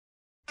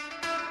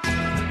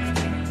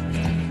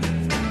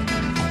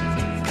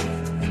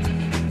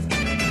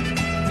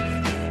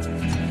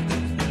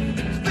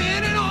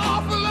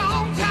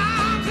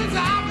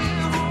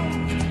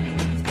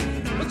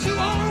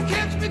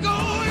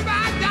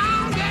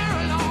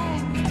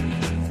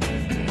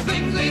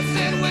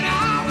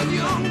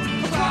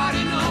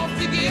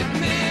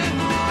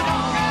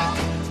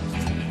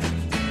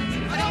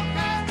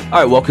All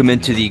right, welcome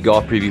into the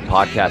Golf Preview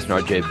Podcast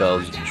and RJ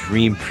Bell's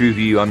Dream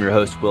Preview. I'm your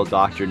host, Will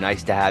Doctor.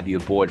 Nice to have you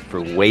aboard for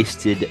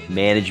Wasted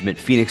Management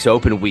Phoenix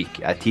Open Week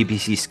at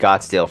TPC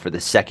Scottsdale for the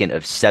second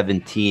of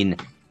 17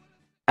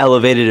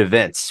 elevated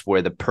events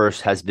where the purse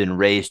has been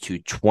raised to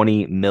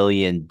 $20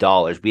 million.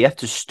 We have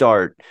to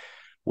start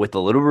with a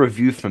little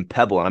review from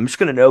Pebble, and I'm just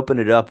going to open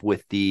it up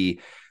with the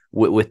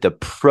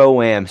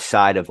Pro-Am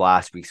side of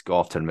last week's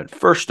golf tournament.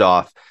 First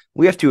off,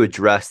 we have to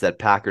address that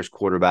Packers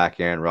quarterback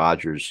Aaron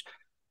Rodgers.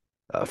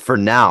 For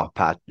now,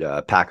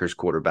 Packers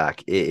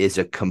quarterback is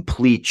a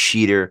complete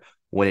cheater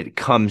when it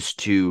comes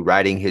to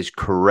writing his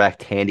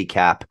correct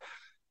handicap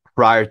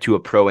prior to a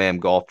Pro-Am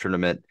golf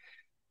tournament.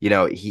 You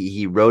know,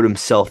 he wrote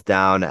himself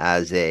down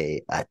as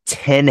a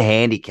 10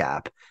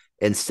 handicap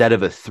instead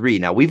of a 3.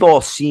 Now, we've all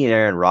seen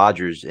Aaron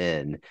Rodgers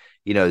in,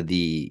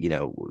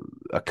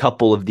 a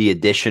couple of the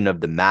edition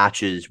of the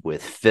matches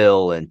with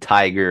Phil and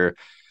Tiger.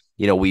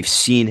 You know, we've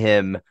seen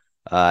him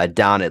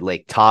down at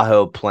Lake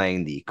Tahoe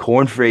playing the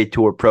Corn Ferry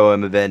Tour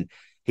Pro-Am event.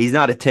 He's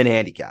not a 10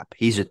 handicap.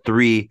 He's a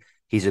 3.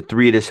 He's a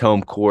 3 at his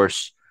home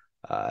course.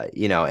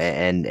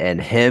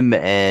 And him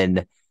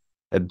and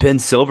Ben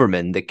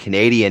Silverman, the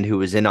Canadian who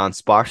was in on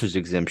sponsors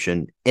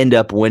exemption, end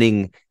up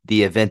winning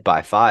the event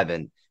by 5.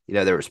 And,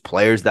 there was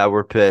players that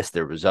were pissed.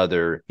 There was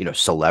other,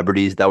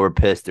 celebrities that were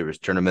pissed. There was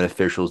tournament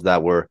officials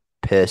that were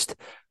pissed.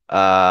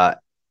 And,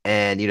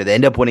 they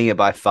end up winning it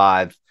by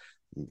 5.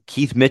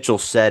 Keith Mitchell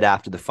said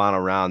after the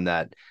final round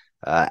that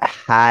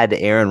had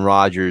Aaron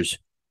Rodgers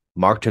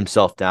marked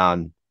himself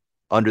down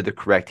under the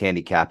correct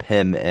handicap,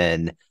 him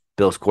and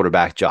Bills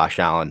quarterback Josh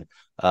Allen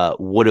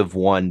would have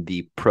won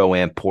the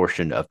Pro-Am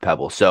portion of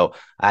Pebble. So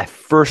I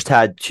first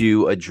had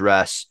to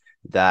address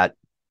that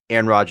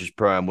Aaron Rodgers'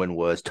 Pro-Am win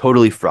was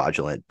totally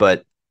fraudulent.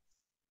 But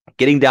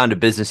getting down to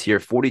business here,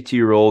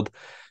 42-year-old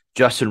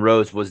Justin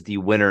Rose was the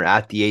winner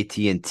at the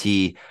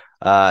AT&T.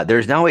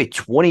 There's now a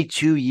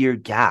 22-year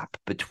gap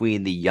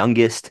between the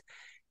youngest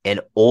and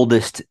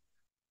oldest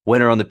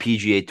winner on the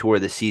PGA Tour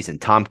this season.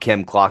 Tom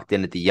Kim clocked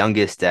in at the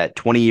youngest at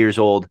 20 years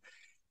old,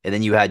 and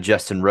then you had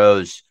Justin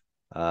Rose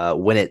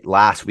win it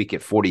last week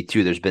at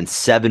 42. There's been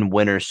 7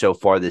 winners so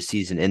far this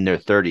season in their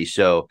 30s.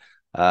 So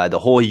the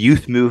whole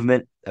youth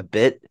movement a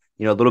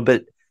little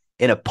bit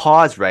in a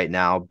pause right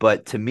now,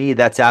 but to me,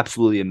 that's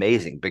absolutely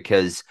amazing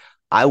because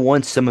I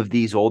want some of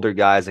these older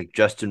guys like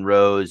Justin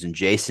Rose and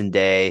Jason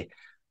Day,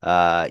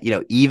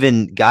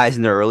 even guys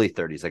in their early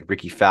 30s like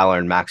Ricky Fowler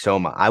and Max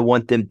Homa. I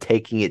want them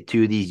taking it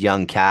to these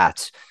young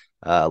cats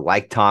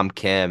like Tom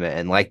Kim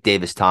and like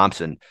Davis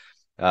Thompson.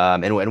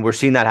 And we're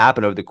seeing that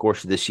happen over the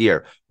course of this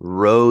year.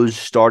 Rose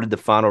started the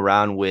final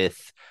round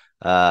with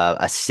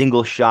a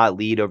single shot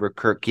lead over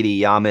Kurt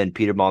Kitayama and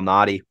Peter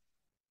Malnati.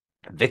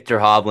 Victor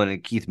Hovland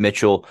and Keith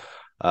Mitchell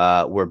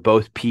are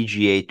both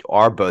PGA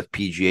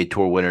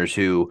Tour winners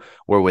who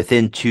were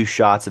within 2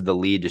 shots of the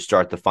lead to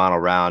start the final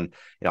round.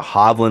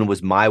 Hovland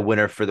was my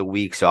winner for the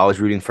week, so I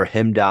was rooting for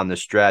him down the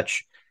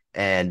stretch.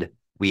 And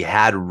we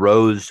had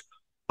Rose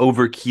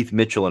over Keith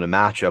Mitchell in a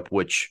matchup,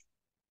 which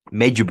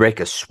made you break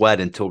a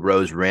sweat until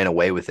Rose ran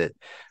away with it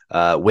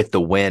with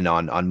the win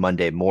on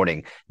Monday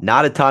morning.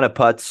 Not a ton of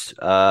putts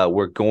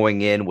were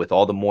going in with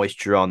all the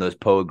moisture on those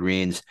POA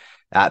greens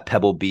at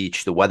Pebble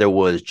Beach. The weather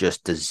was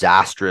just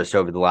disastrous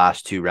over the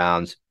last 2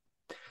 rounds.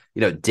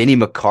 Denny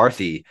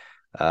McCarthy,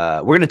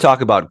 we're going to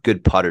talk about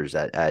good putters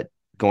at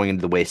going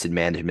into the Wasted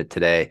Management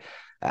today.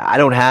 I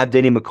don't have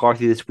Denny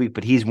McCarthy this week,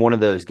 but he's one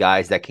of those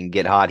guys that can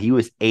get hot. He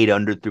was 8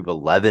 under through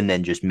 11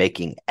 and just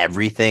making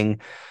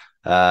everything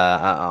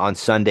on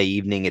Sunday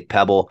evening at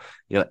Pebble.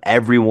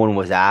 Everyone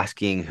was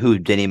asking who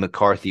Denny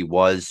McCarthy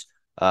was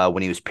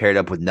when he was paired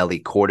up with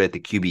Nelly Korda at the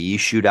QBE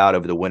shootout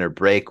over the winter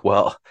break.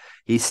 Well,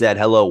 he said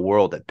hello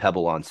world at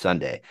Pebble on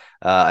Sunday.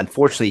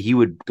 Unfortunately, he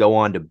would go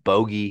on to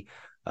bogey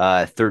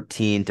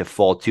 13 to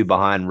fall 2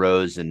 behind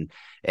Rose and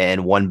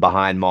 1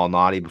 behind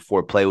Malnati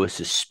before play was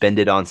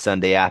suspended on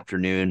Sunday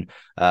afternoon.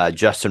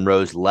 Justin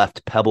Rose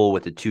left Pebble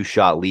with a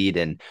 2-shot lead,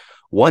 and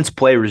once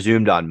play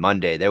resumed on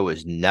Monday, there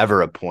was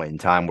never a point in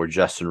time where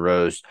Justin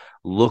Rose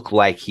looked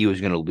like he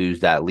was going to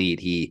lose that lead.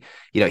 He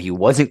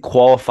wasn't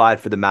qualified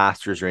for the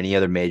Masters or any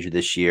other major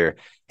this year.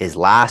 His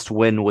last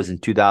win was in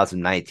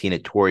 2019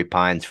 at Torrey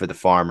Pines for the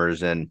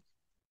Farmers. And,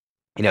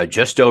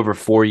 just over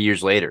 4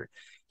 years later,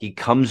 he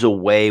comes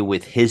away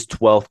with his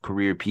 12th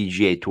career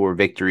PGA Tour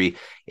victory.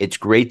 It's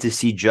great to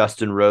see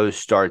Justin Rose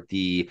start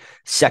the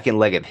second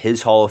leg of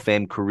his Hall of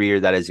Fame career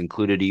that has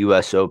included a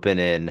U.S. Open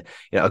and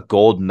a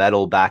gold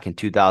medal back in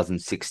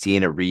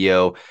 2016 at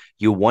Rio.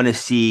 You want to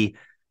see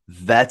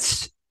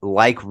vets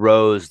like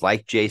Rose,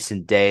 like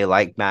Jason Day,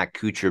 like Matt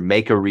Kuchar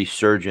make a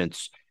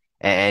resurgence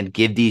and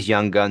give these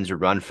young guns a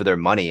run for their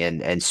money.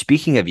 And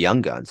speaking of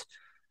young guns,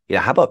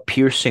 how about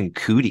Pearson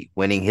Coody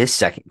winning his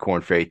second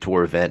Corn Ferry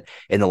Tour event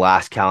in the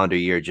last calendar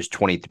year, just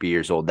 23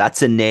 years old?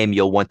 That's a name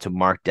you'll want to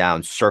mark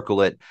down,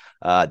 circle it.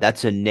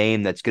 That's a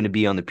name that's going to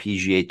be on the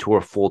PGA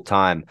Tour full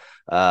time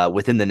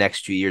within the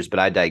next 2 years. But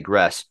I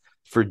digress.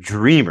 For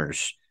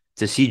dreamers,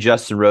 to see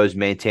Justin Rose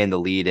maintain the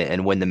lead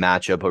and win the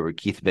matchup over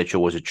Keith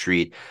Mitchell was a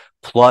treat.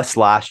 plus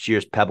last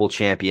year's Pebble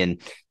champion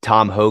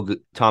Tom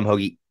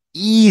Hoge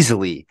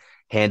easily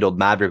handled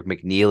Maverick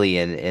McNeely,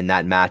 and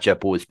that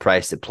matchup was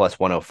priced at plus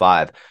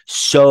 105.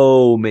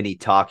 So many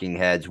talking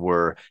heads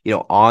were,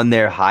 on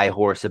their high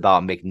horse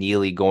about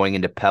McNeely going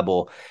into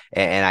Pebble.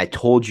 And I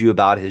told you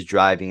about his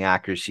driving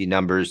accuracy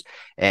numbers,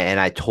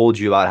 and I told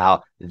you about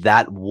how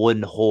that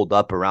wouldn't hold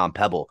up around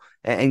Pebble.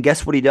 And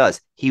guess what he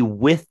does? He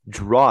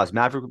withdraws.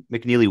 Maverick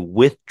McNeely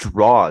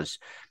withdraws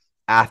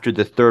after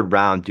the third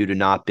round due to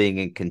not being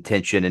in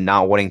contention and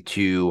not wanting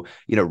to,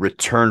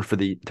 return for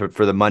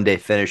the Monday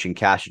finish and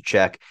cash a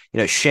check.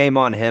 Shame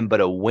on him,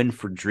 but a win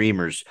for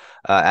Dreamers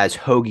as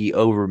Hoge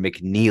over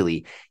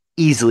McNeely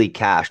easily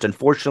cashed.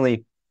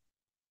 Unfortunately,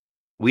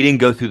 we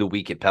didn't go through the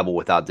week at Pebble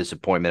without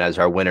disappointment, as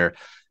our winner,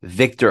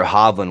 Viktor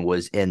Hovland,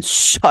 was in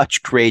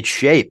such great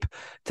shape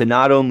to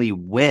not only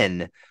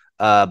win,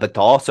 but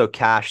to also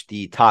cash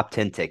the top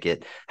 10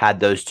 ticket, had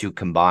those two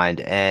combined.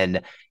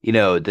 And,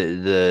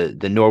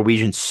 the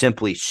Norwegian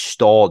simply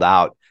stalled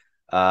out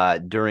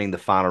during the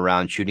final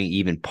round, shooting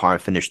even par,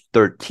 finished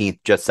 13th,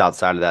 just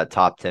outside of that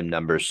top 10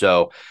 number.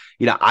 So,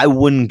 I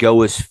wouldn't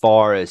go as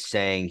far as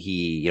saying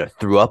he,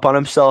 threw up on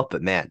himself,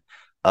 but man,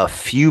 a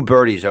few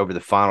birdies over the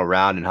final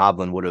round and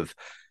Hovland would have,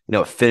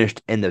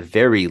 finished in the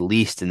very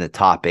least in the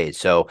top 8.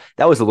 So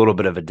that was a little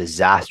bit of a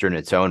disaster in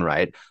its own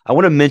right. I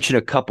want to mention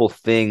a couple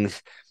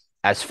things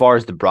as far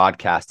as the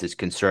broadcast is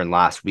concerned.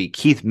 Last week,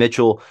 Keith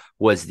Mitchell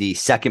was the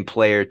second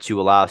player to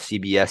allow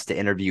CBS to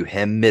interview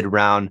him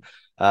mid-round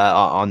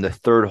on the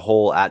third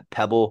hole at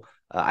Pebble.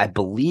 I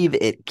believe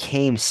it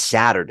came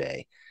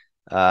Saturday.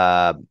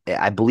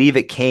 I believe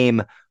it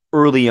came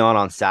early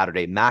on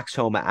Saturday. Max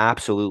Homa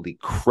absolutely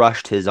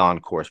crushed his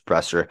on-course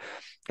presser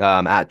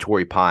at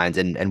Torrey Pines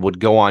and would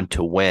go on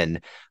to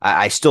win.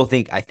 I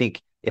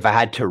think if I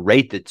had to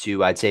rate the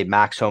two, I'd say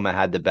Max Homa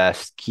had the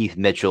best. Keith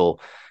Mitchell,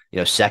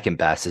 second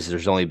best, as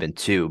there's only been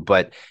two.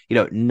 But,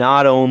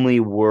 not only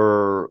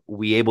were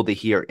we able to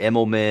hear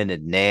Immelman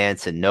and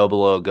Nance and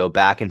Nobilo go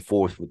back and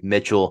forth with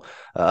Mitchell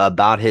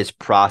about his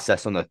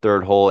process on the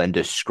third hole and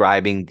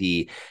describing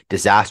the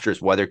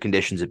disastrous weather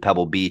conditions at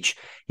Pebble Beach,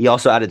 he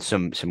also added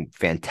some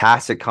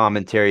fantastic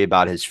commentary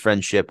about his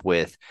friendship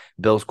with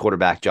Bills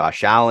quarterback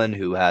Josh Allen,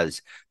 who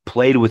has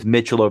played with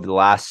Mitchell over the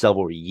last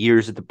several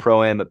years at the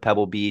Pro-Am at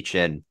Pebble Beach.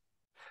 And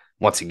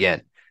once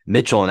again,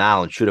 Mitchell and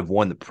Allen should have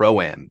won the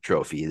Pro-Am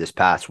trophy this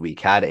past week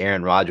had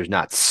Aaron Rodgers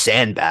not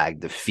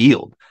sandbagged the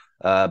field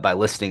by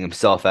listing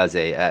himself as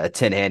a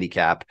 10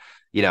 handicap.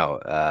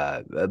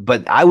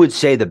 But I would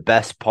say the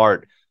best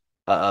part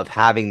of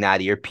having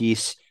that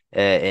earpiece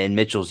in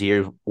Mitchell's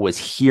ear was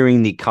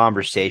hearing the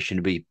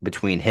conversation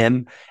between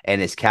him and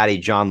his caddy,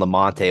 John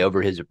Lamonte,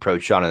 over his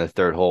approach shot on the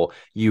third hole.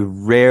 You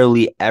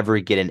rarely ever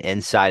get an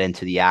insight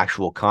into the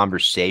actual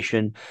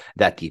conversation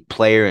that the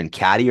player and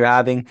caddy are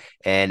having.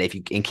 And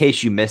in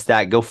case you missed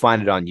that, go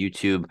find it on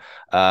YouTube.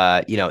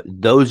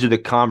 Those are the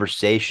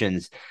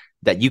conversations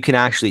that you can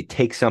actually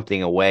take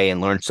something away and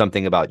learn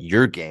something about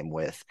your game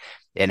with,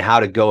 and how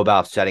to go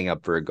about setting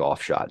up for a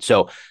golf shot.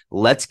 So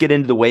let's get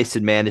into the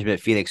Wasted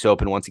Management Phoenix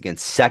Open. Once again,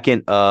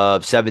 second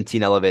of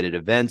 17 elevated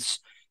events.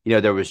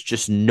 There was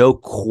just no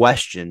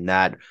question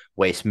that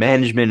Waste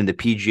Management and the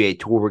PGA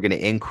Tour were going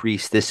to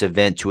increase this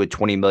event to a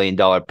 $20 million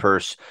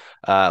purse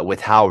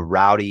with how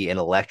rowdy and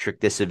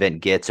electric this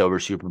event gets over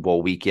Super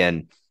Bowl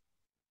weekend.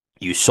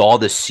 You saw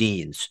the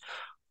scenes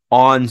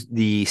on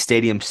the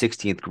stadium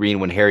 16th green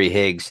when Harry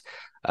Higgs,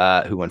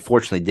 who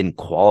unfortunately didn't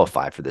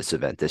qualify for this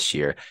event this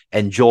year,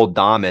 and Joel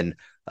Dahman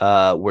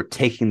were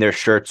taking their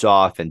shirts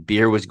off and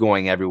beer was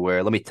going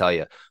everywhere. Let me tell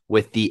you,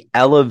 with the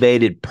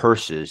elevated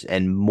purses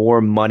and more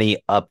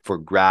money up for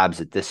grabs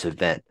at this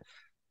event,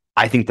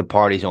 I think the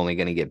party's only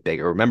going to get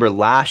bigger. Remember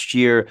last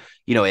year,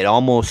 it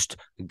almost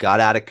got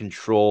out of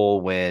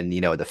control when,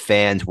 the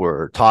fans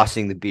were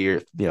tossing the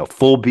beer,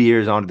 full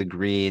beers onto the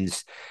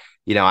greens.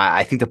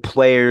 I think the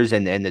players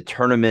and the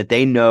tournament,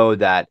 they know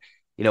that,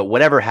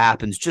 whatever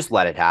happens, just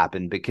let it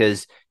happen,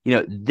 because,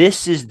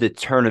 this is the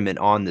tournament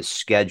on the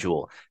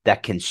schedule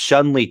that can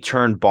suddenly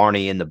turn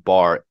Barney in the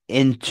bar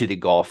into the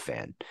golf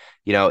fan.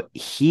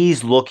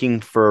 He's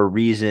looking for a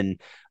reason,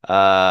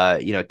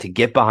 to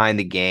get behind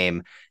the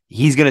game.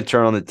 He's going to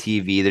turn on the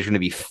TV. There's going to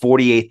be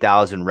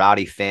 48,000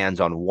 rowdy fans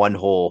on one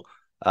hole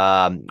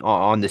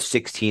on the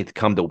 16th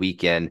come the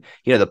weekend.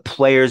 The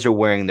players are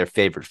wearing their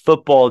favorite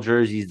football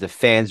jerseys. The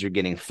fans are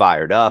getting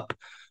fired up.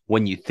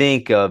 When you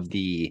think of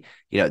the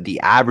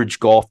average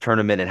golf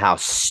tournament and how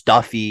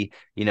stuffy,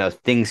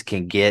 things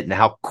can get, and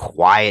how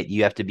quiet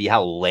you have to be,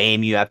 how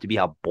lame you have to be,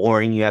 how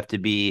boring you have to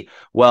be.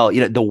 Well,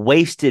 the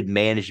Wasted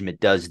Management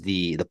does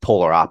the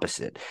polar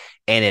opposite.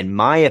 And in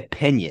my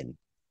opinion,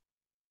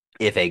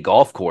 if a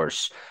golf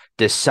course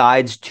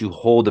decides to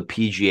hold a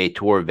PGA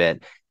Tour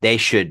event, they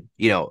should,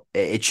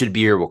 it should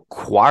be a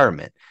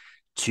requirement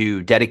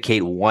to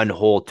dedicate one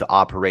hole to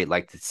operate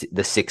like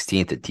the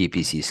 16th at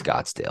TPC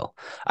Scottsdale.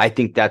 I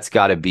think that's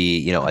got to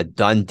be, a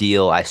done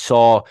deal. I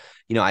saw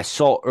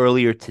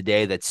earlier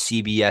today that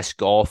CBS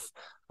Golf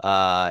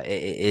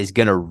is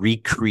going to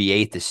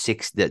recreate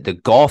the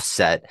golf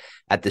set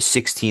at the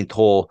 16th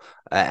hole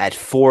at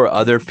 4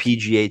 other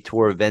PGA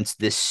Tour events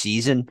this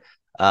season.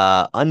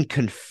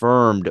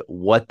 Unconfirmed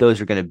what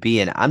those are going to be,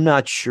 and I'm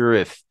not sure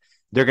if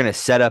they're going to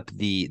set up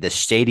the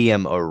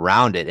stadium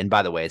around it. And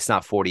by the way, it's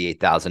not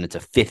 48,000; it's a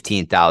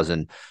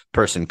 15,000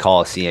 person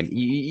Coliseum.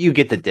 You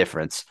get the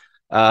difference.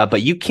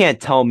 But you can't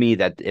tell me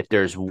that if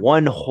there's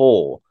one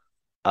hole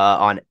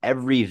on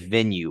every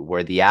venue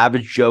where the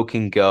average Joe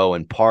can go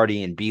and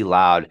party and be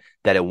loud,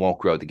 that it won't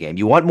grow the game.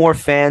 You want more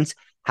fans?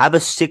 Have a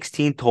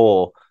 16th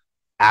hole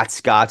at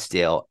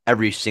Scottsdale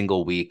every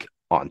single week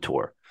on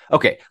tour.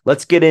 Okay,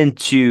 let's get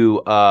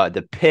into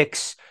the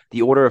picks.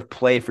 The order of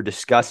play for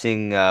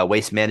discussing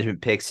Waste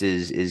Management picks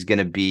is going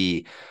to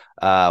be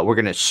we're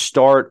going to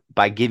start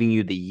by giving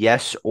you the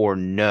yes or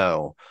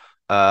no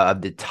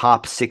of the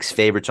top 6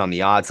 favorites on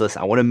the odds list.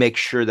 I want to make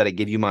sure that I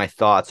give you my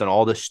thoughts on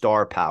all the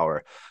star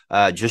power,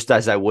 just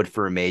as I would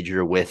for a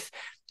major with,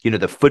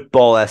 the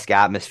football-esque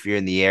atmosphere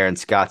in the air in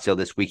Scottsdale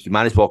this week. You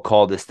might as well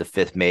call this the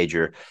 5th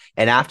major.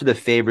 And after the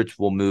favorites,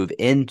 we'll move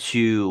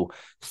into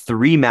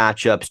 3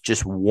 matchups,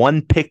 just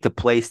 1 pick to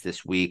place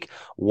this week,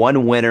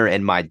 1 winner,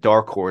 and my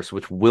dark horse,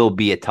 which will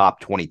be a top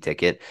 20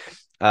 ticket.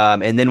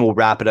 And then we'll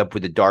wrap it up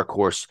with the dark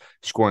horse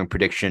scoring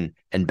prediction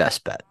and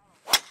best bet.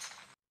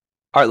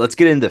 All right, let's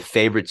get into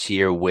favorites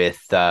here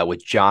with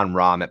Jon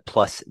Rahm at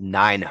plus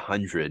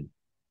 900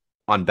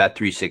 on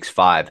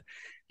Bet365.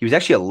 He was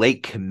actually a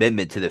late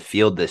commitment to the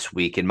field this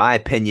week. In my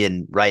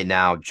opinion, right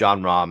now,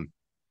 Jon Rahm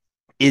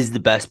is the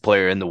best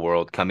player in the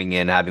world, coming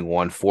in having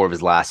won 4 of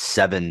his last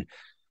 7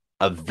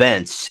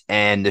 events.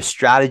 And the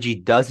strategy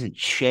doesn't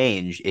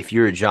change if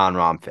you're a Jon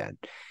Rahm fan.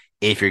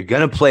 If you're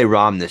going to play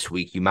Rahm this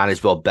week, you might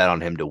as well bet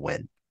on him to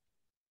win.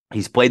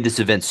 He's played this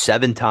event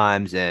 7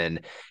 times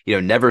and,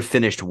 never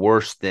finished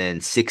worse than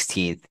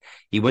 16th.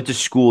 He went to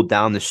school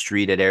down the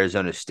street at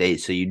Arizona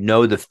State. So,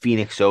 the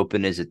Phoenix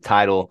Open is a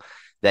title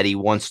that he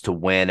wants to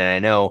win. And I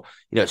know,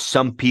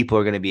 some people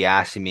are going to be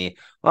asking me,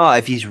 oh,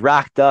 if he's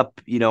racked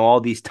up, all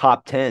these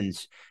top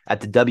 10s at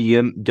the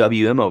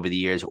WM over the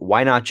years,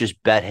 why not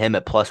just bet him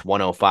at plus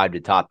 105 to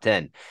top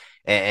 10?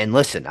 And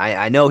listen,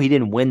 I know he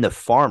didn't win the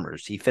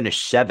Farmers. He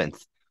finished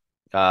 7th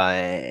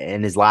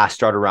in his last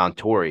start around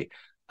Torrey.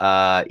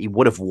 He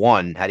would have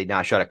won had he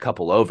not shot a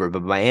couple over.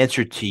 But my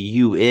answer to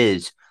you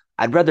is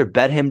I'd rather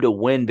bet him to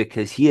win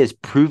because he has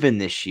proven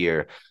this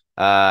year,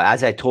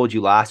 as I told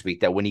you last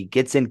week, that when he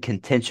gets in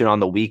contention on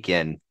the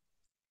weekend,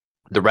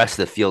 the rest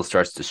of the field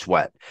starts to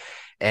sweat.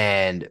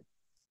 And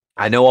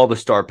I know all the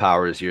star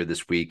power is here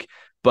this week,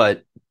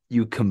 but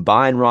you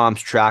combine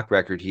Rahm's track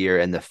record here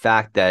and the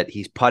fact that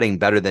he's putting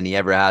better than he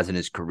ever has in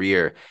his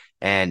career,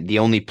 and the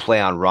only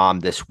play on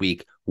Rahm this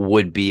week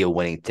would be a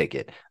winning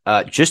ticket.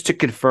 Just to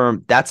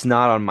confirm, that's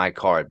not on my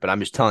card, but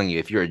I'm just telling you,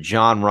 if you're a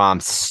Jon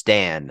Rahm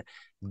stan,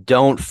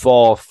 don't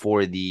fall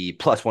for the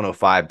plus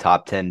 105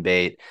 top 10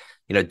 bait.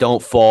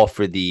 Don't fall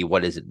for the,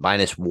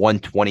 minus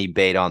 120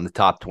 bait on the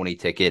top 20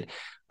 ticket.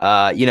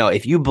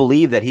 If you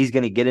believe that he's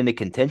going to get into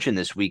contention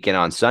this weekend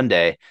on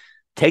Sunday,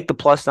 take the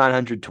plus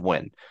 900 to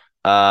win.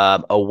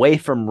 Away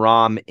from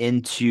Rahm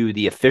into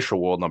the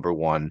official world number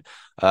 1,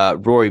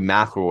 Rory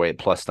McIlroy at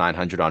plus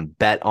 900 on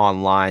Bet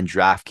Online,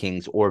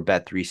 DraftKings, or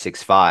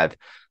Bet365.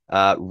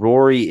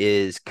 Rory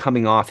is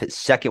coming off his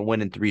 2nd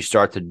win in 3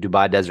 starts at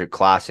Dubai Desert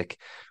Classic,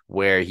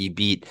 where he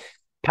beat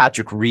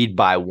Patrick Reed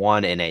by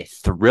 1 in a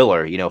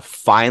thriller.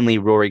 Finally,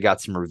 Rory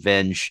got some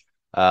revenge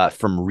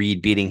from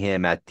Reed beating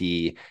him at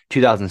the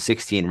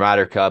 2016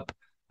 Ryder Cup.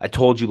 I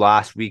told you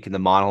last week in the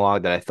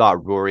monologue that I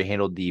thought Rory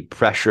handled the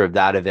pressure of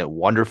that event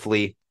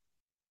wonderfully.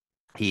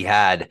 He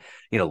had,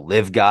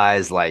 live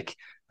guys like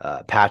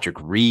Patrick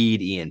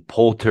Reed, Ian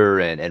Poulter,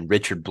 and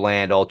Richard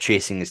Bland all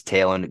chasing his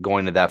tail and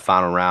going to that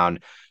final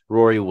round.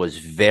 Rory was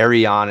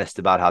very honest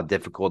about how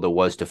difficult it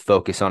was to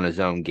focus on his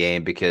own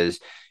game because,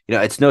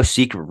 it's no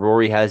secret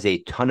Rory has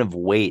a ton of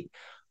weight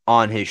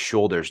on his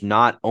shoulders,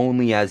 not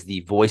only as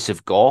the voice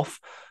of golf,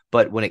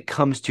 but when it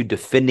comes to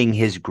defending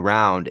his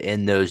ground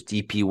in those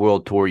DP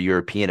World Tour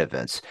European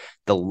events.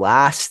 The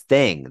last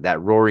thing that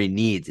Rory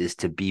needs is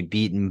to be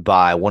beaten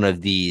by one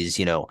of these,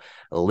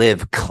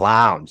 live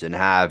clowns and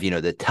have,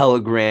 the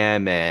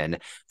Telegram and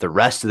the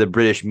rest of the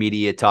British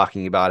media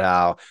talking about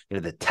how,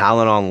 the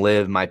talent on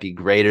live might be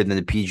greater than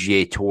the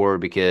PGA Tour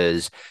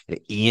because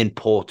Ian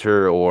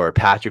Poulter or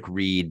Patrick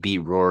Reed beat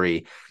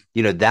Rory.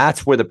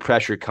 That's where the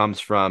pressure comes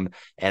from.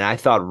 And I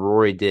thought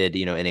Rory did,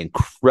 an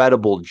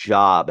incredible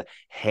job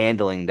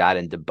handling that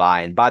in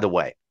Dubai. And by the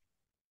way,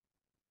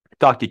 I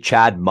talked to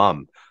Chad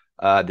Mumm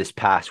this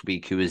past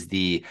week, who is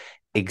the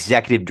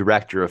executive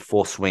director of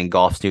Full Swing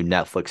Golf's new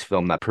Netflix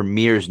film that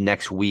premieres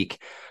next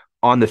week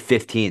on the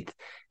 15th.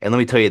 And let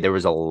me tell you, there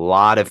was a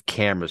lot of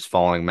cameras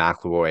following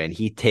McIlroy, and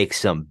he takes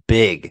some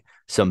big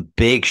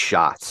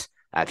shots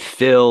at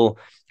Phil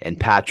and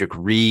Patrick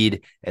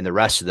Reed and the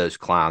rest of those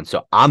clowns.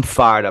 So I'm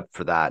fired up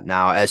for that.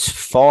 Now, as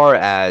far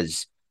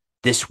as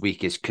this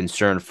week is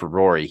concerned for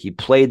Rory, he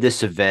played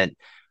this event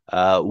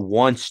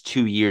once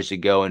 2 years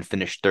ago and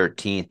finished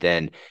 13th.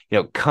 And,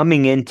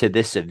 coming into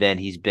this event,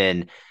 he's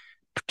been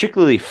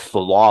particularly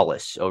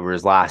flawless over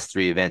his last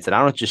three events. And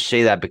I don't just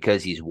say that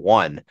because he's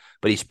won,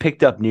 but he's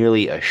picked up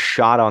nearly a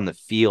shot on the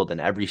field in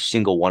every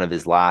single one of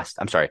his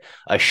a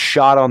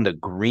shot on the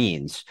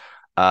greens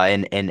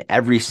in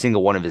every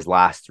single one of his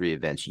last three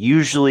events.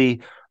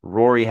 Usually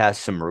Rory has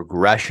some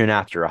regression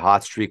after a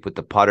hot streak with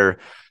the putter.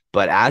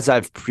 But as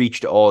I've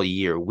preached all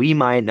year, we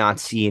might not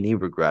see any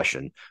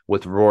regression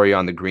with Rory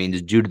on the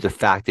greens due to the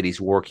fact that he's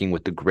working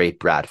with the great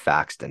Brad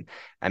Faxon.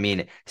 I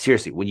mean,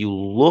 seriously, when you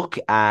look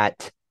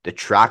at the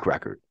track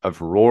record of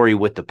Rory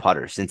with the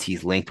putter since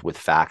he's linked with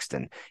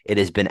Faxon, it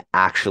has been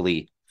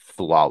actually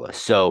flawless.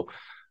 So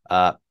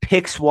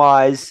picks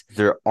wise,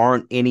 there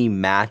aren't any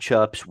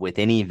matchups with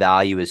any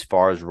value as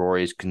far as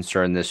Rory is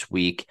concerned this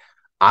week.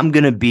 I'm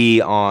going to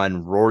be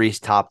on Rory's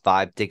top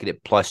five ticket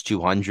at plus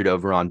 200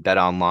 over on Bet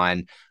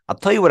Online. I'll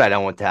tell you what I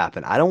don't want to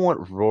happen. I don't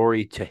want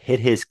Rory to hit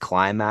his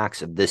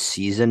climax of this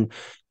season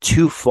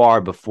too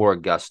far before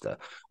Augusta.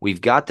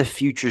 We've got the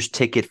futures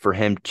ticket for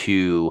him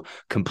to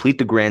complete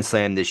the Grand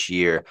Slam this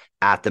year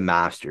at the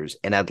Masters.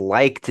 And I'd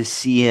like to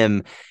see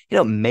him,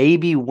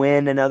 maybe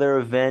win another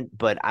event,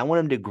 but I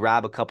want him to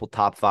grab a couple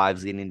top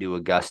fives leading to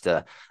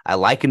Augusta. I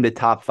like him to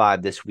top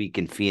five this week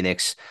in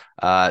Phoenix.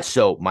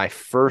 So my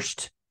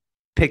first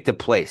pick to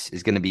place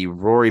is going to be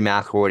Rory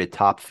McIlroy to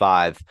top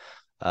five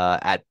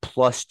at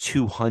plus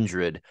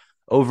 200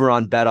 over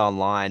on Bet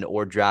Online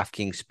or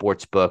DraftKings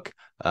Sportsbook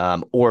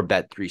or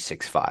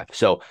Bet365.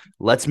 So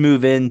let's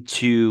move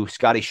into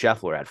Scotty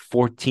Scheffler at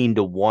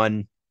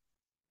 14-1.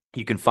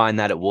 You can find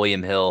that at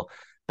William Hill,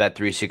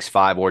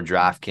 Bet365 or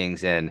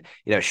DraftKings. And,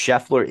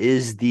 Scheffler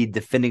is the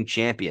defending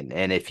champion.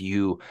 And if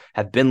you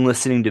have been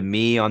listening to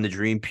me on the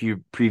Dream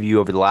Preview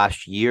over the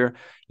last year,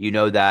 you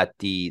know that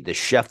the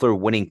Scheffler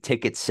winning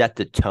ticket set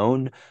the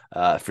tone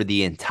for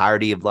the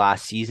entirety of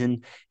last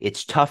season.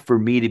 It's tough for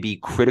me to be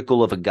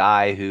critical of a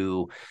guy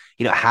who,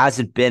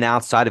 hasn't been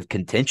outside of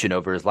contention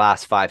over his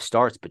last five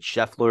starts, but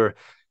Scheffler,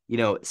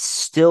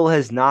 still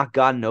has not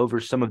gotten over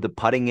some of the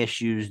putting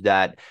issues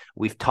that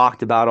we've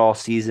talked about all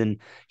season.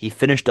 He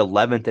finished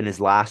 11th in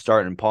his last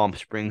start in Palm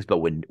Springs, but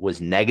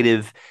was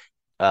negative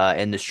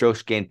in the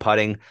strokes gained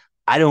putting.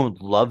 I don't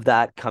love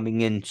that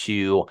coming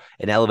into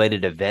an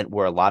elevated event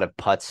where a lot of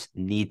putts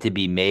need to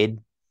be made.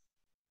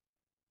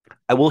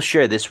 I will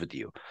share this with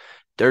you.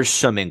 There's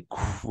some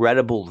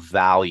incredible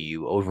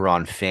value over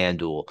on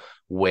FanDuel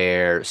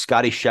where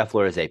Scotty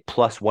Scheffler is a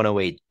plus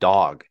 108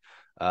 dog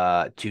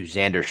to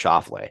Xander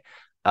Schauffele.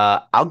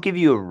 I'll give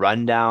you a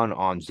rundown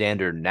on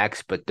Xander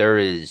next, but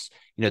there's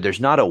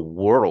not a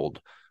world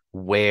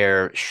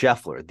where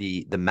Scheffler,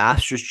 the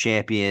Masters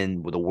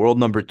champion with a world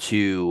number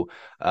two,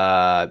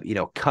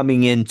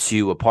 coming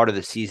into a part of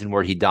the season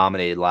where he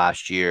dominated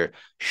last year,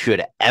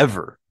 should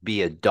ever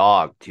be a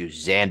dog to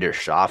Xander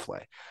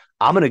Schauffele.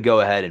 I'm going to go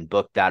ahead and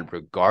book that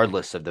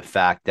regardless of the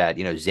fact that,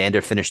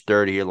 Xander finished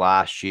third here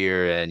last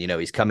year and,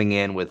 he's coming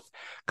in with a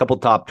couple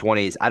top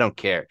 20s. I don't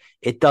care.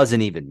 It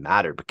doesn't even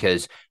matter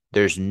because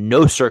there's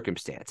no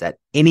circumstance at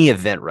any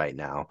event right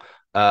now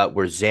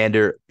where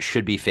Xander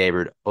should be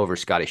favored over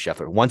Scotty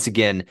Scheffler. Once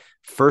again,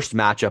 first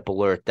matchup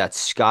alert, that's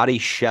Scotty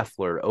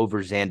Scheffler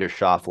over Xander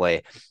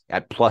Schauffele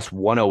at plus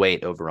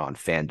 108 over on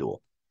FanDuel.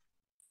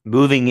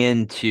 Moving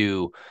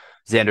into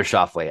Xander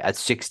Schauffele at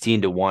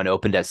 16-1,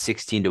 opened at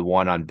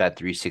 16-1 on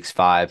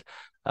Bet365,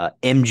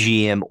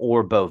 MGM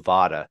or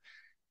Bovada.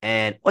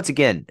 And once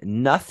again,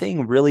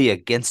 nothing really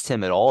against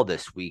him at all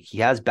this week. He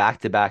has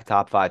back-to-back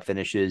top five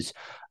finishes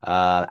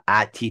at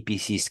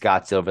TPC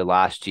Scottsdale over the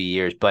last 2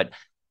 years. But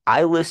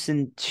I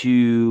listened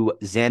to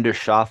Xander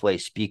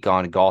Schauffele speak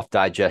on Golf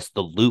Digest,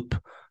 the Loop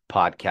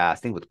podcast, I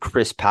think with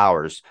Chris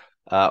Powers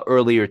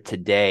earlier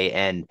today.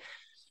 And,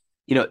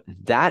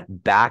 that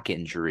back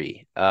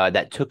injury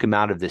that took him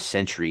out of this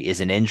century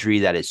is an injury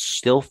that is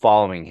still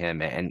following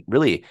him and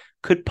really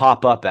could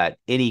pop up at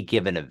any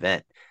given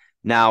event.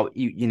 Now,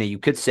 you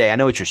could say, I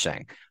know what you're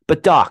saying,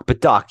 but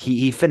Doc,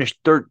 he finished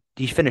third.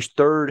 He finished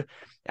third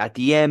at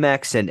the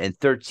Amex and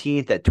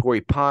 13th at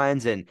Torrey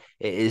Pines and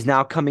is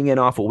now coming in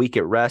off a week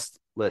at rest.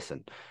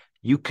 Listen,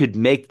 you could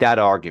make that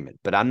argument,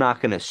 but I'm not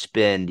going to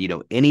spend,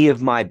 any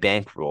of my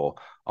bankroll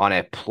on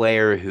a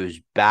player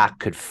whose back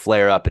could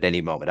flare up at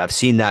any moment. I've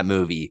seen that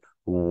movie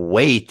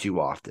way too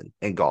often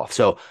in golf.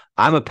 So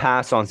I'm a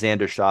pass on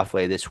Xander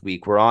Schauffele this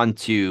week. We're on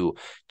to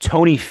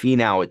Tony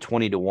Finau at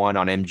 20-1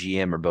 on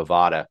MGM or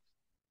Bovada.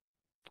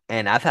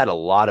 And I've had a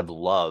lot of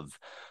love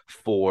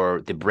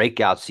for the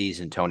breakout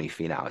season Tony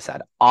Finau has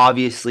had.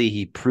 Obviously,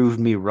 he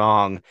proved me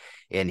wrong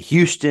in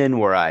Houston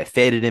where I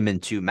faded him in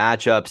two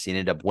matchups. He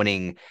ended up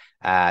winning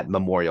at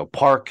Memorial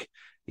Park,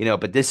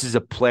 but this is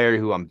a player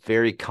who I'm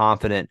very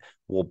confident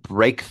will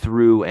break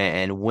through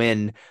and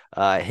win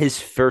his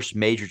first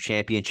major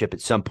championship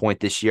at some point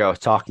this year. I was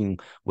talking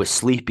with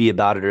Sleepy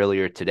about it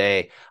earlier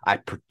today. I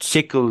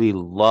particularly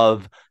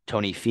love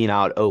Tony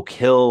Finau at Oak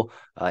Hill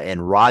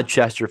and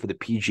Rochester for the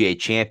PGA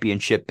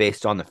Championship,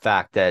 based on the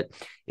fact that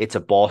it's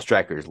a ball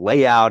striker's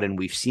layout, and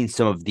we've seen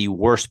some of the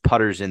worst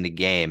putters in the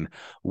game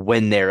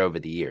win there over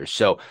the years.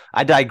 So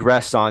I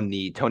digress on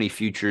the Tony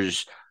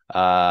Futures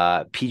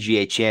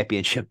PGA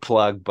Championship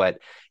plug, but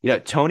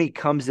Tony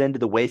comes into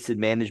the Wasted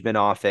Management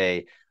off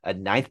a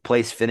ninth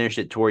place finish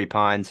at Torrey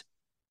Pines.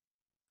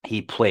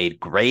 He played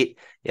great.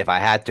 If I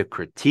had to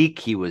critique,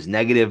 he was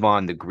negative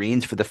on the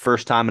greens for the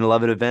first time in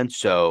 11 events.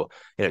 So,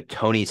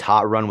 Tony's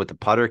hot run with the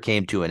putter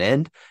came to an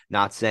end.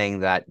 Not saying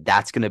that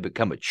that's going to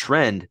become a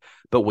trend,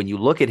 but when you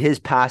look at his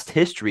past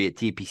history at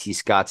TPC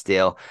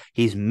Scottsdale,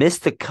 he's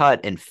missed the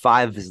cut in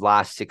 5 of his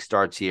last 6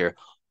 starts here,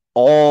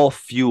 all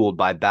fueled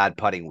by bad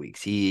putting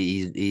weeks.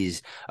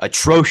 He's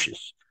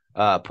atrocious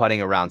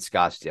putting around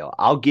Scottsdale.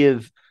 I'll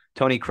give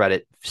Tony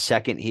credit,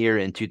 second here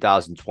in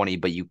 2020,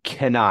 but you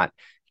cannot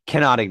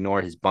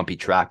ignore his bumpy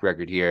track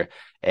record here.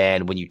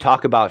 And when you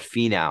talk about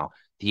Finau,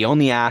 the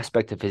only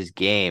aspect of his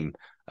game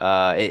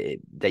that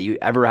you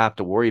ever have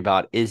to worry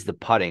about is the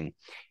putting.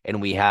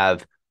 And we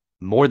have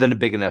more than a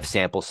big enough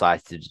sample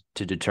size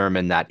to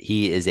determine that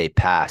he is a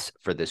pass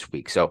for this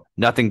week. So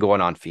nothing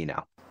going on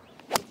Finau.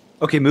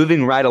 Okay,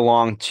 moving right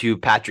along to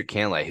Patrick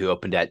Cantlay, who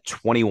opened at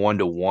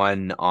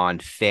 21-1 on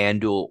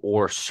FanDuel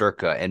or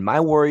Circa. And my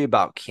worry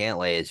about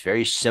Cantlay is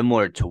very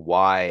similar to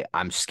why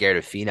I'm scared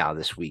of Finau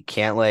this week.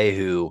 Cantlay,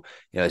 who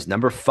is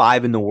number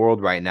 5 in the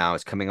world right now,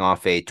 is coming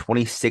off a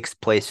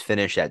 26th place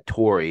finish at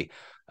Torrey,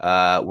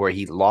 where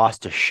he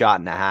lost a shot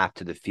and a half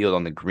to the field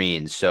on the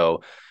green.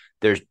 So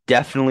there's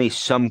definitely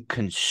some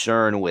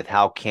concern with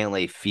how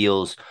Cantlay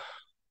feels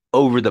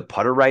over the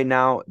putter right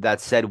now.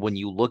 That said, when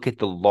you look at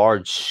the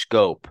large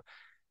scope,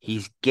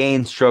 he's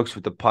gained strokes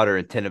with the putter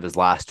in 10 of his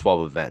last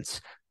 12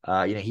 events.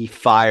 He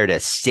fired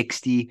a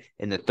 60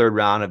 in the third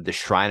round of the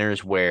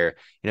Shriners, where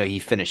he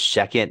finished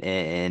second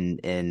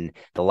in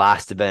the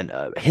last event,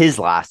 his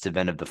last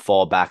event of the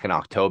fall back in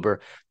October.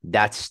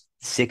 That's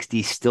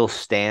 60 still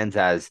stands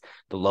as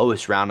the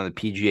lowest round on the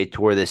PGA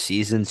Tour this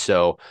season.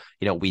 So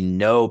we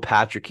know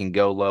Patrick can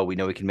go low. We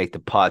know he can make the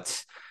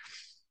putts.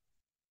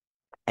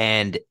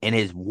 And in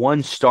his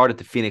one start at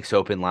the Phoenix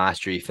Open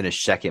last year, he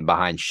finished second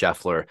behind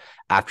Scheffler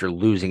after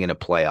losing in a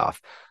playoff.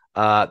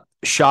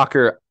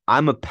 Shocker,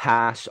 I'm a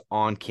pass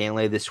on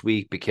Cantlay this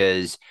week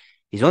because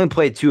he's only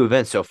played 2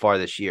 events so far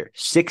this year.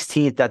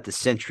 16th at the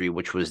Century,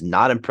 which was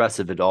not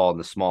impressive at all in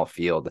the small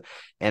field.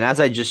 And as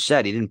I just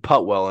said, he didn't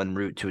putt well en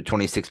route to a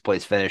 26th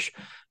place finish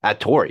at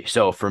Torrey.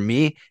 So for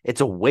me, it's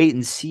a wait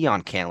and see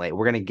on Cantlay.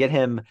 We're going to get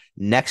him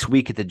next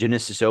week at the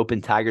Genesis Open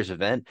Tigers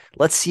event.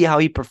 Let's see how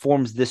he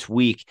performs this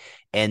week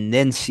and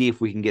then see if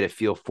we can get a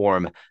feel for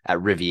him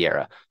at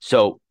Riviera.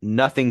 So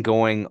nothing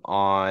going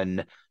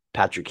on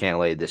Patrick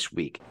Cantlay this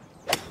week.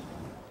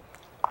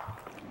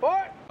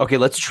 Okay,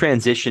 let's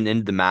transition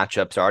into the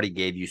matchups. I already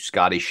gave you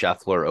Scotty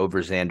Scheffler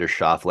over Xander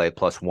Schauffele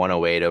plus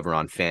 108 over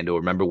on FanDuel.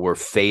 Remember, we're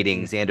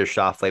fading Xander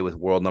Schauffele with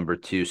world number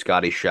 2,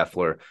 Scotty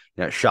Scheffler.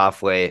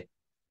 Schauffele,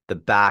 the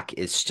back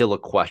is still a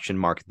question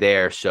mark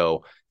there.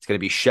 So it's going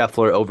to be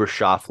Scheffler over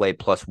Schauffele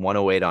plus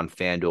 108 on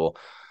FanDuel.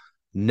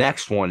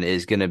 Next one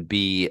is going to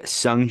be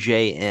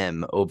Sungjae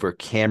Im over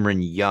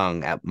Cameron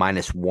Young at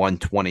minus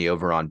 120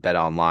 over on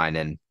BetOnline.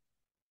 And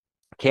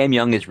Cam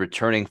Young is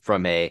returning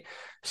from a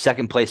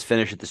second place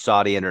finish at the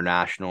Saudi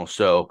International.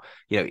 So,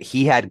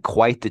 he had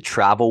quite the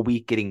travel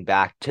week getting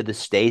back to the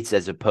States,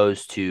 as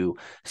opposed to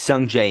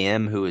Sungjae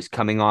Im, who is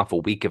coming off a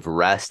week of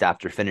rest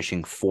after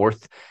finishing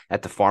 4th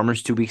at the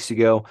Farmers 2 weeks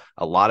ago.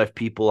 A lot of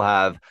people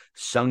have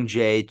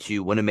Sungjae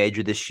to win a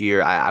major this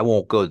year. I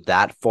won't go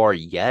that far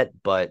yet,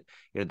 but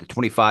the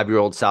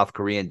 25-year-old South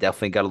Korean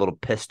definitely got a little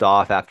pissed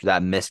off after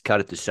that missed cut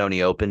at the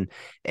Sony Open,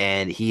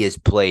 and he has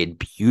played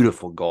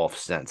beautiful golf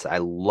since. I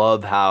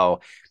love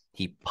how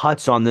he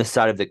putts on this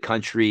side of the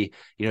country.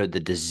 The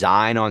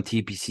design on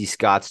TPC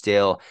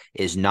Scottsdale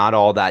is not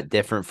all that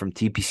different from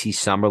TPC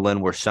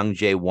Summerlin, where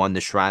Sungjae won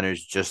the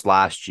Shriners just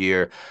last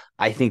year.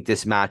 I think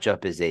this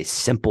matchup is a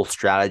simple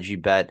strategy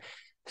bet.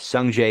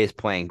 Sungjae is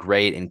playing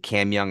great, and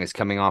Cam Young is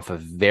coming off a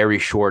very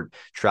short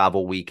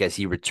travel week as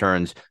he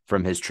returns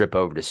from his trip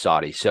over to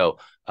Saudi. So,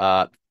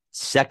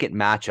 second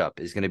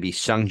matchup is going to be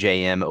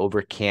Sungjae Im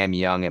over Cam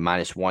Young at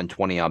minus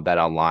 120 on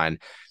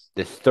BetOnline.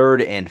 The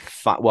third and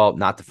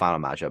not the final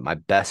matchup. My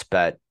best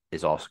bet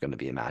is also going to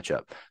be a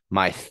matchup.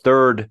 My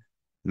third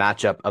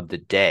matchup of the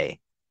day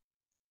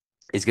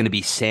is going to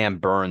be Sam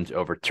Burns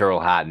over Tyrrell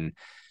Hatton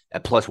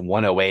at plus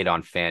 108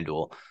 on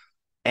FanDuel.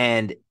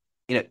 And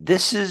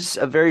this is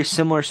a very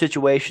similar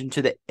situation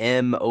to the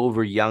M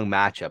over Young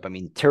matchup. I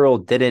mean, Tyrrell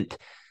didn't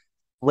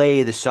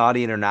play the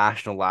Saudi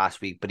International last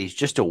week, but he's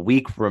just a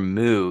week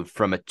removed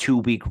from a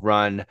 2-week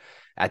run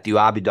at the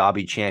Abu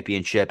Dhabi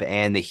Championship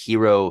and the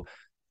Hero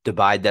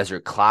Dubai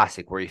Desert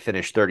Classic, where he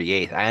finished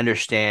 38th. I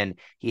understand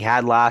he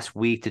had last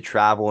week to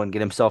travel and get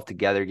himself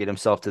together, get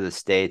himself to the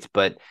States,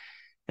 but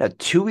Now,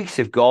 2 weeks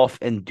of golf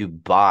in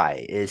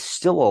Dubai is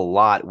still a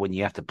lot when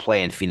you have to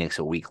play in Phoenix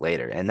a week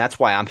later. And that's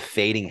why I'm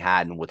fading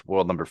Hatton with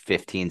world number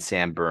 15,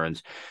 Sam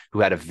Burns, who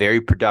had a very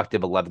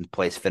productive 11th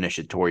place finish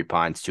at Torrey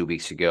Pines 2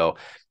 weeks ago.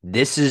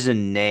 This is a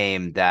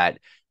name that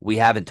we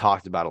haven't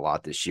talked about a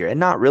lot this year, and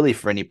not really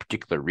for any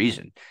particular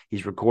reason.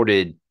 He's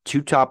recorded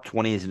two top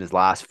 20s in his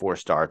last four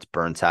starts,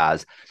 Burns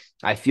has.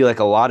 I feel like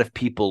a lot of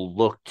people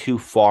look too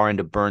far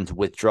into Burns'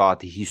 withdrawal at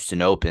the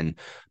Houston Open,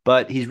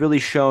 but he's really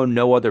shown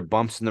no other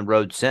bumps in the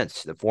road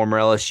since. The former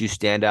LSU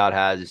standout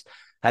has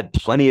had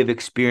plenty of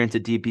experience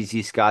at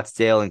DPC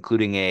Scottsdale,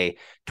 including a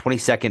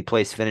 22nd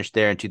place finish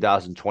there in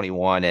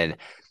 2021. And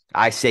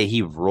I say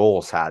he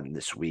rolls Hatton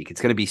this week. It's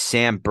going to be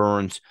Sam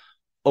Burns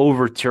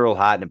over Tyrrell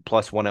Hatton at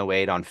plus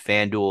 108 on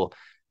FanDuel.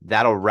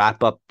 That'll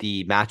wrap up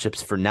the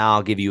matchups for now.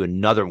 I'll give you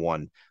another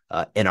one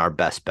in our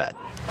best bet.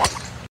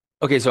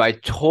 Okay, so I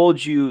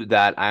told you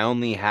that I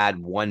only had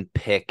one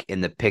pick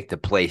in the pick to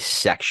play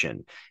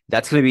section.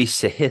 That's going to be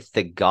Sahith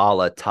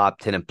Theegala, top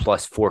 10 and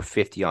plus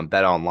 450 on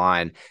Bet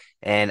Online.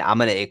 And I'm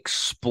going to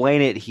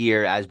explain it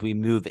here as we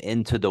move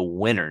into the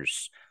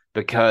winners,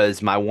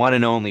 because my one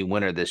and only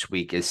winner this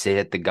week is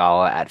Sahith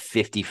Theegala at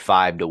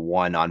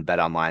 55-1 on Bet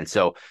Online.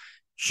 So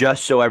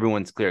just so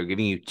everyone's clear,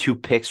 giving you two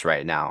picks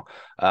right now.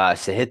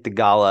 Sahith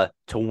Theegala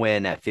to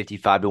win at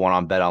 55-1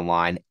 on Bet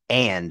Online,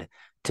 and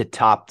to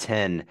top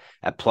 10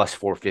 at plus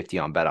 450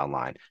 on Bet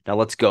Online. Now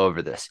let's go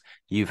over this.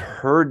 You've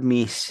heard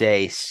me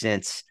say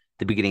since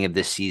the beginning of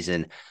this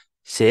season,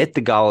 Sahith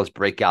Theegala's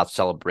breakout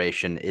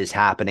celebration is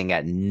happening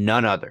at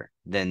none other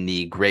than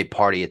the great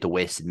party at the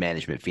Wasted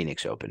Management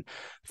Phoenix Open.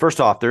 First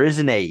off, there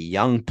isn't a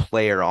young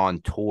player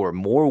on tour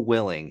more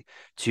willing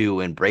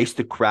to embrace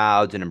the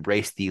crowds and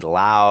embrace the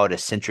loud,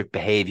 eccentric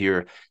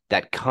behavior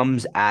that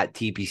comes at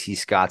TPC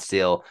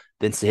Scottsdale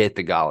than Sahith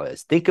Theegala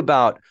is. Think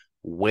about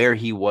where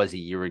he was a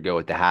year ago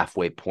at the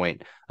halfway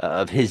point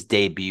of his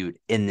debut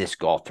in this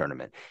golf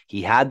tournament.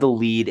 He had the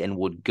lead and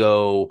would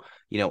go,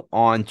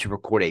 on to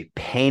record a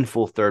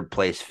painful third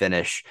place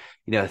finish.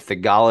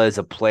 Theegala is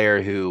a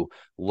player who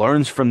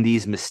learns from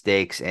these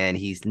mistakes, and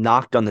he's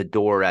knocked on the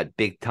door at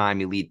big time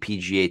elite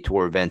PGA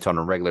Tour events on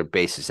a regular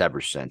basis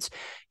ever since.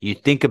 You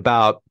think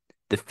about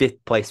the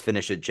fifth place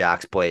finish at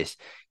Jack's Place.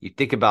 You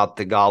think about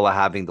Theegala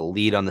having the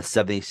lead on the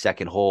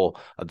 72nd hole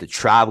of the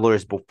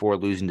Travelers before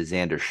losing to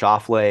Xander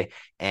Schauffele.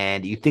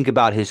 And you think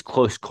about his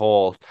close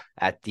call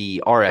at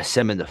the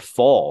RSM in the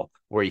fall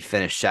where he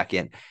finished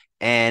second.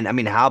 And I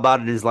mean, how about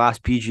in his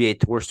last PGA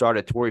Tour start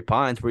at Torrey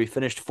Pines where he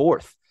finished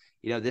fourth?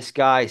 This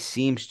guy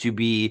seems to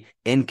be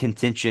in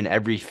contention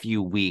every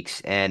few weeks.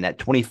 And at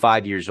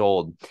 25 years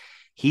old,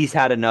 he's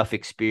had enough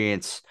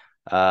experience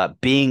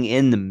being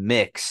in the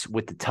mix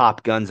with the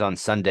top guns on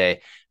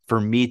Sunday for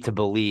me to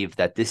believe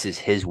that this is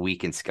his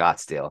week in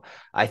Scottsdale.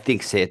 I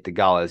think Sahith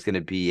Theegala is going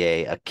to be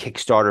a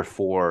Kickstarter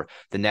for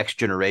the next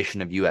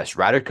generation of U.S.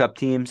 Ryder Cup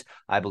teams.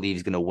 I believe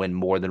he's going to win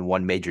more than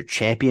one major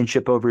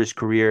championship over his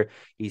career.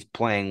 He's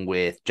playing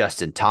with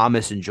Justin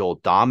Thomas and Joel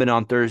Dahman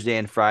on Thursday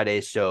and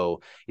Friday.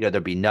 So,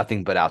 there'll be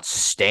nothing but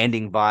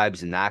outstanding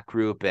vibes in that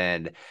group.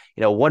 And,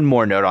 one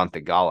more note on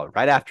Theegala.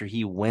 Right after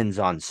he wins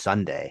on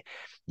Sunday,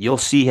 you'll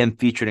see him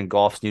featured in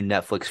golf's new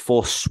Netflix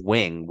Full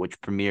Swing,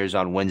 which premieres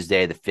on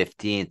Wednesday, the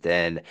 15th.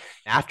 And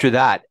after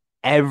that,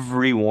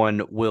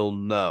 everyone will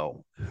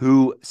know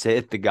who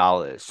Sahith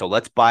Theegala is. So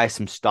let's buy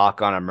some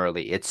stock on him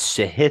early. It's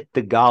Sahith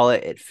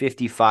Theegala at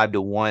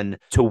 55-1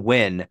 to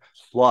win,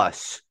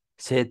 plus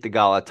Sahith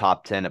Theegala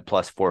top 10 at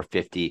plus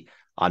 450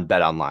 on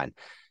Bet Online.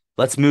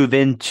 Let's move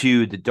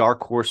into the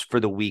dark horse for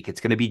the week. It's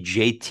going to be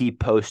JT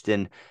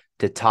Poston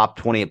to top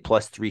 20 at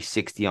plus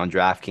 360 on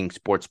DraftKings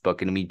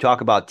Sportsbook. And when you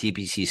talk about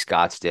TPC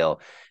Scottsdale,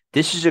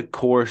 this is a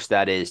course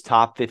that is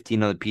top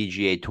 15 on the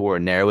PGA Tour,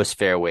 narrowest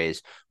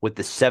fairways, with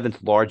the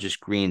seventh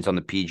largest greens on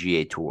the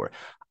PGA Tour.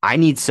 I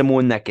need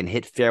someone that can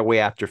hit fairway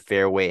after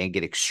fairway and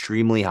get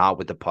extremely hot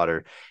with the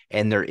putter.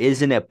 And there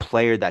isn't a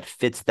player that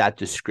fits that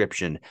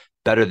description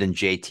better than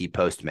JT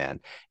Postman.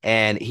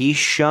 And he's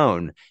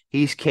shown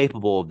he's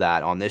capable of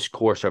that on this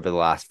course over the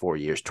last 4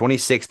 years.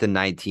 26th and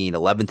 19,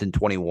 11th and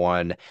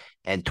 21,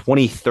 and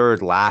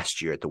 23rd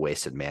last year at the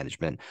Wasted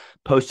Management.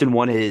 Poston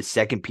won his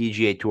second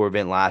PGA Tour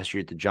event last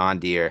year at the John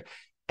Deere,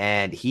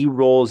 and he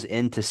rolls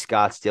into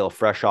Scottsdale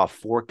fresh off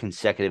 4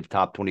 consecutive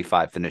top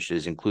 25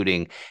 finishes,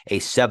 including a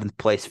 7th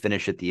place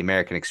finish at the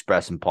American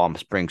Express in Palm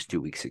Springs 2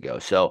 weeks ago.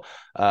 So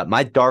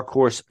my dark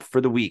horse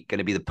for the week going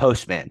to be the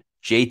Postman,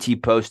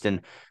 JT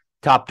Poston,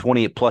 top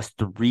 20 at plus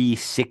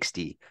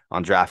 360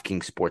 on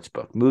DraftKings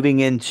Sportsbook. Moving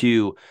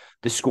into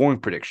the scoring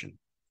prediction.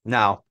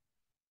 Now,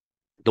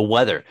 the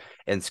weather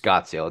in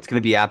Scottsdale, it's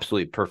going to be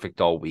absolutely perfect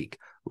all week.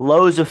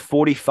 Lows of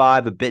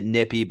 45, a bit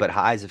nippy, but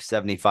highs of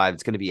 75.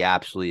 It's going to be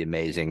absolutely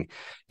amazing.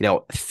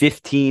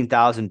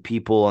 15,000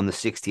 people on the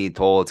 16th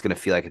hole. It's going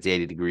to feel like it's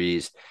 80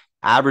 degrees.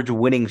 Average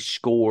winning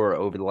score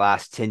over the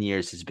last 10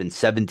 years has been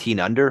 17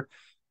 under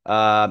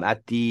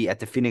at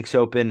the Phoenix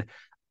Open.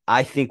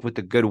 I think with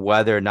the good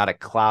weather, not a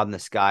cloud in the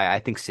sky, I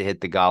think Sahith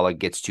Theegala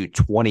gets to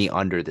 20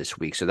 under this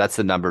week. So that's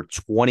the number.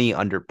 20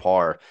 under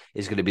par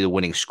is going to be the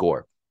winning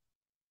score.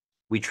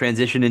 we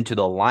transition into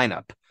the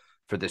lineup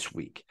for this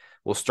week.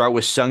 We'll start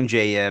with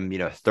Sungjae Im,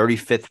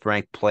 35th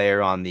ranked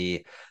player on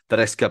the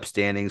FedEx Cup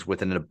standings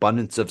with an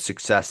abundance of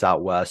success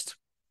out west.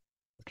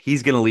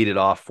 He's going to lead it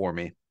off for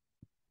me.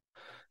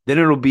 Then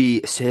it'll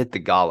be Sahith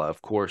Theegala,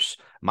 of course,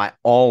 my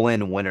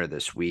all-in winner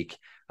this week.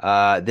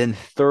 Then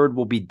third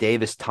will be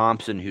Davis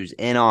Thompson, who's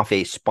in off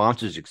a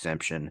sponsors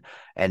exemption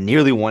and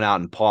nearly won out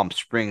in Palm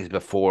Springs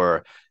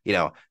before,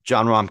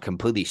 Jon Rahm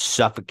completely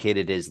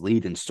suffocated his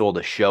lead and stole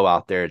the show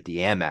out there at the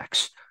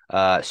Amex.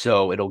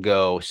 So it'll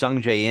go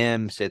Sungjae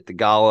Im, Sahith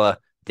Theegala,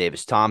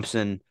 Davis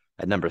Thompson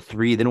at number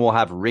 3. Then we'll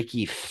have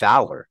Rickie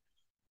Fowler.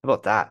 How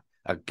about that?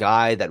 A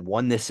guy that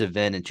won this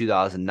event in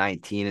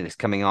 2019 and is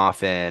coming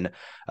off an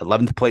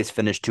 11th place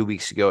finish 2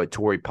 weeks ago at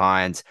Torrey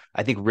Pines.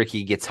 I think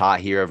Rickie gets hot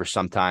here over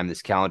sometime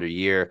this calendar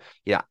year.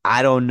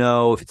 I don't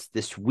know if it's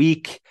this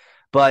week,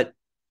 but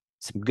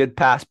some good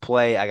pass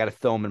play. I got to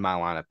throw him in my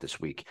lineup this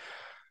week.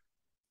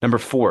 Number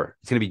 4,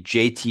 it's going to be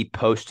JT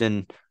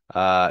Poston,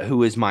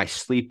 who is my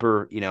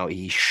sleeper.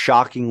 He's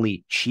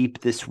shockingly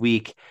cheap this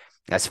week.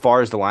 As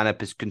far as the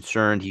lineup is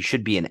concerned, he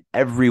should be in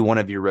every one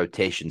of your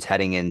rotations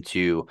heading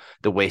into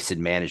the Wasted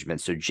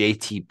Management. So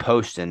JT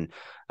Poston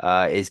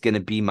is going to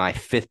be my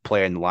 5th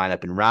player in the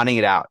lineup. And rounding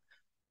it out,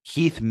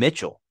 Keith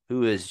Mitchell,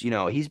 who is,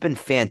 he's been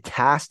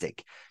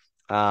fantastic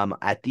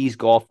at these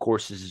golf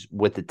courses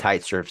with the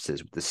tight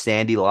surfaces, with the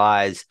sandy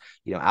lies,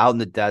 out in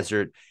the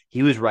desert.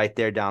 He was right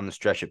there down the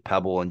stretch at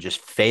Pebble and just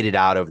faded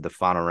out over the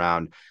final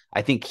round.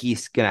 I think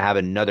he's going to have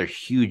another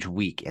huge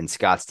week in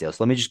Scottsdale.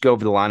 So let me just go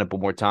over the lineup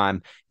one more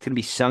time. It's going to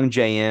be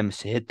Sungjae Im,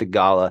 Sahith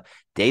Theegala,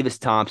 Davis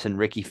Thompson,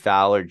 Rickie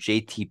Fowler,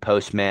 JT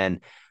Postman,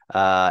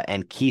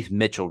 and Keith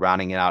Mitchell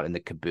rounding it out in the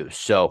caboose.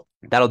 So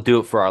that'll do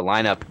it for our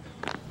lineup.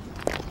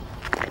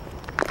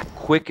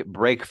 Quick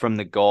break from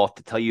the golf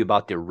to tell you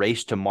about the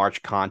Race to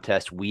March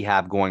contest we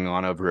have going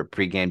on over at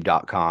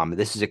pregame.com.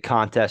 This is a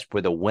contest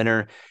where the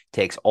winner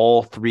takes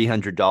all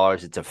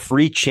 $300. It's a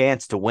free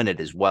chance to win it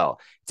as well.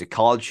 It's a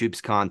college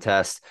hoops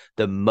contest.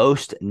 The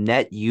most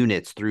net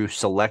units through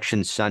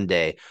Selection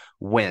Sunday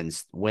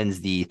wins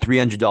the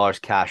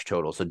 $300 cash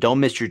total. So don't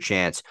miss your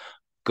chance.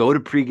 Go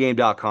to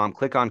pregame.com,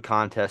 click on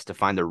contest to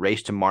find the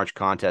Race to March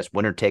contest,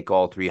 winner take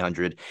all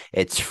 300.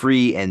 It's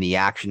free and the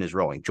action is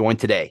rolling. Join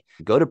today.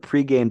 Go to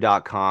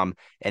pregame.com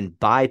and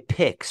buy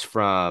picks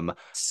from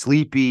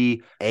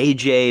Sleepy,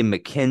 AJ,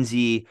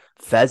 McKenzie,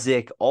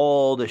 Fezzik,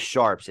 all the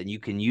sharps, and you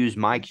can use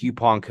my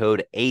coupon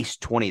code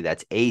ACE20,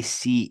 that's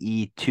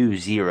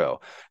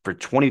ACE20, for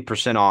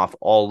 20% off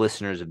all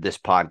listeners of this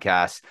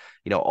podcast.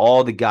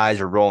 All the guys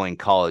are rolling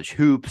college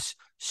hoops,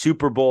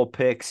 Super Bowl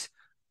picks.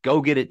 Go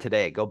get it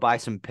today. Go buy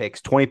some picks,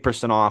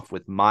 20% off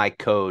with my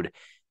code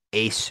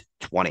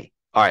ACE20.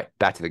 All right,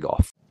 back to the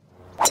golf.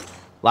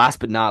 Last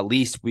but not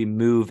least, we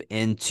move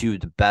into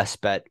the best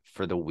bet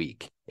for the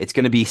week. It's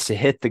going to be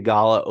Sahith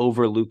Theegala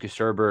over Lucas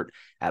Herbert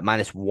at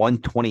minus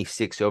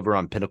 126 over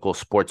on Pinnacle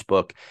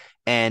Sportsbook.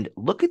 And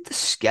look at the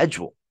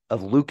schedule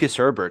of Lucas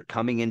Herbert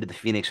coming into the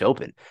Phoenix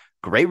Open.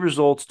 Great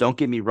results, don't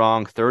get me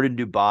wrong. 3rd in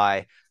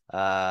Dubai.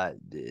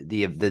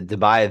 The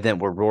Dubai event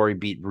where Rory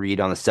beat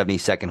Reed on the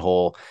 72nd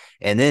hole.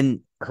 And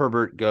then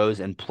Herbert goes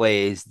and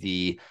plays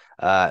the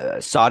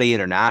Saudi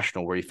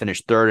International where he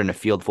finished 3rd in a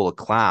field full of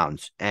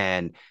clowns.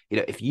 And,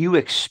 if you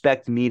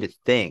expect me to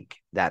think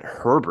that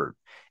Herbert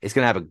is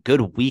going to have a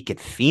good week at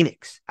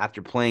Phoenix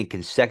after playing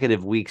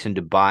consecutive weeks in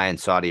Dubai and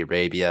Saudi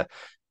Arabia,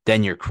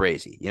 then you're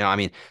crazy.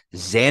 Xander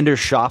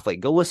Schauffele,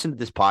 go listen to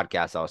this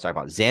podcast I was talking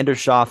about. Xander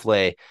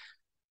Schauffele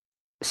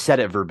said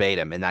it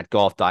verbatim in that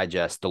Golf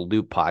Digest, the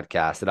Loop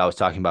podcast that I was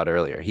talking about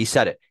earlier. He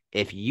said it.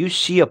 If you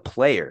see a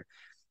player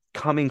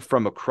coming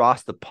from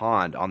across the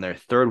pond on their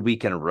 3rd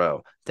week in a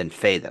row, then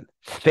fade them.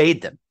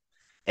 Fade them.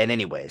 And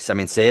anyways,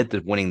 Sahith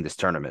is winning this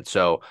tournament.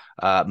 So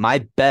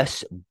my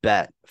best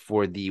bet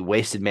for the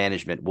Wasted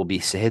Management will be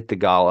Sahith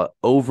Theegala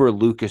over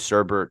Lucas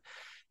Herbert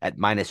at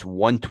minus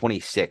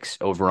 126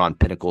 over on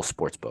Pinnacle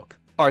Sportsbook.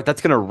 All right,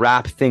 that's going to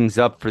wrap things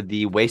up for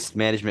the Waste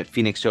Management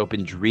Phoenix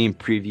Open Dream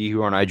Preview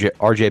here on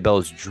RJ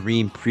Bell's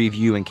Dream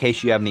Preview. In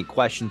case you have any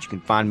questions, you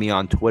can find me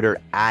on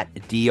Twitter at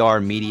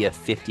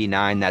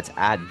drmedia59. That's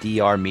at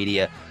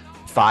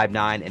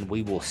drmedia59. And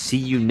we will see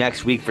you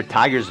next week for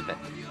Tigers event,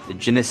 the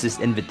Genesis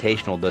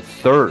Invitational, the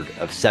 3rd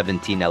of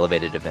 17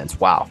 elevated events.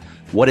 Wow,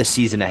 what a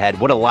season ahead.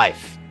 What a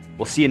life.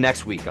 We'll see you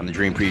next week on the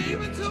Dream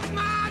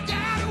Preview.